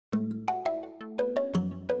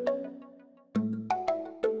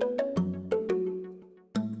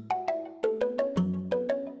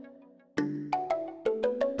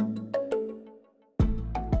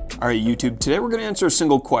Alright YouTube, today we're going to answer a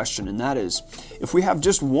single question, and that is, if we have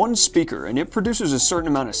just one speaker and it produces a certain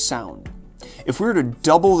amount of sound, if we were to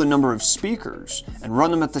double the number of speakers and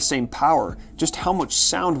run them at the same power, just how much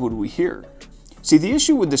sound would we hear? See, the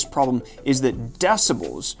issue with this problem is that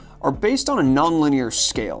decibels are based on a nonlinear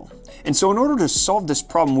scale. And so in order to solve this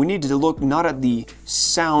problem, we need to look not at the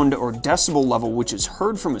sound or decibel level which is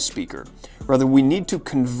heard from a speaker. Rather, we need to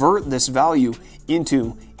convert this value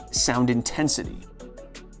into sound intensity.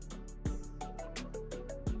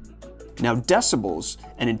 Now, decibels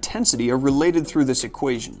and intensity are related through this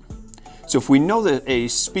equation. So if we know that a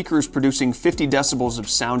speaker is producing 50 decibels of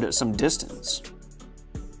sound at some distance,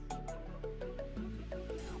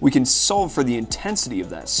 we can solve for the intensity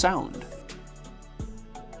of that sound.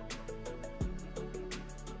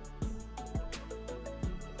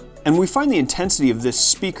 And we find the intensity of this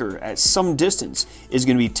speaker at some distance is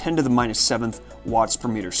going to be 10 to the minus 7th watts per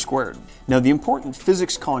meter squared. Now, the important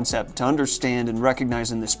physics concept to understand and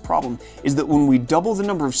recognize in this problem is that when we double the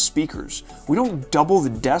number of speakers, we don't double the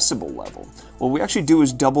decibel level. What we actually do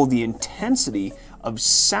is double the intensity of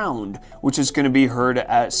sound, which is going to be heard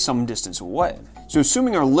at some distance away. So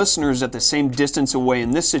assuming our listener is at the same distance away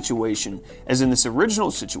in this situation as in this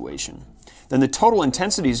original situation, then the total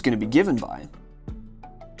intensity is going to be given by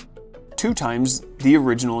 2 times the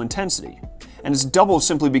original intensity. And it's double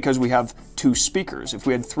simply because we have 2 speakers. If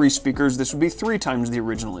we had 3 speakers, this would be 3 times the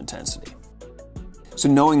original intensity. So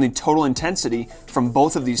knowing the total intensity from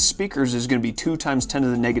both of these speakers is going to be 2 times 10 to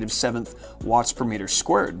the negative 7th watts per meter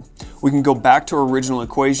squared, we can go back to our original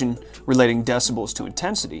equation relating decibels to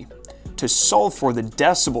intensity to solve for the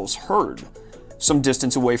decibels heard some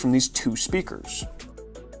distance away from these 2 speakers.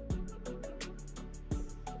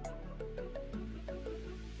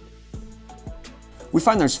 We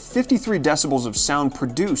find there's 53 decibels of sound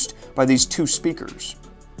produced by these 2 speakers.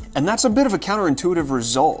 And that's a bit of a counterintuitive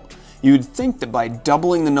result. You'd think that by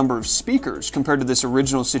doubling the number of speakers compared to this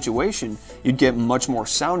original situation, you'd get much more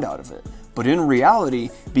sound out of it. But in reality,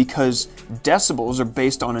 because decibels are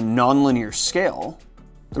based on a nonlinear scale,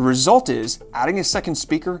 the result is adding a second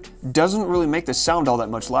speaker doesn't really make the sound all that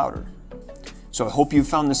much louder. So I hope you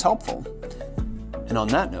found this helpful. And on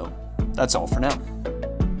that note, that's all for now.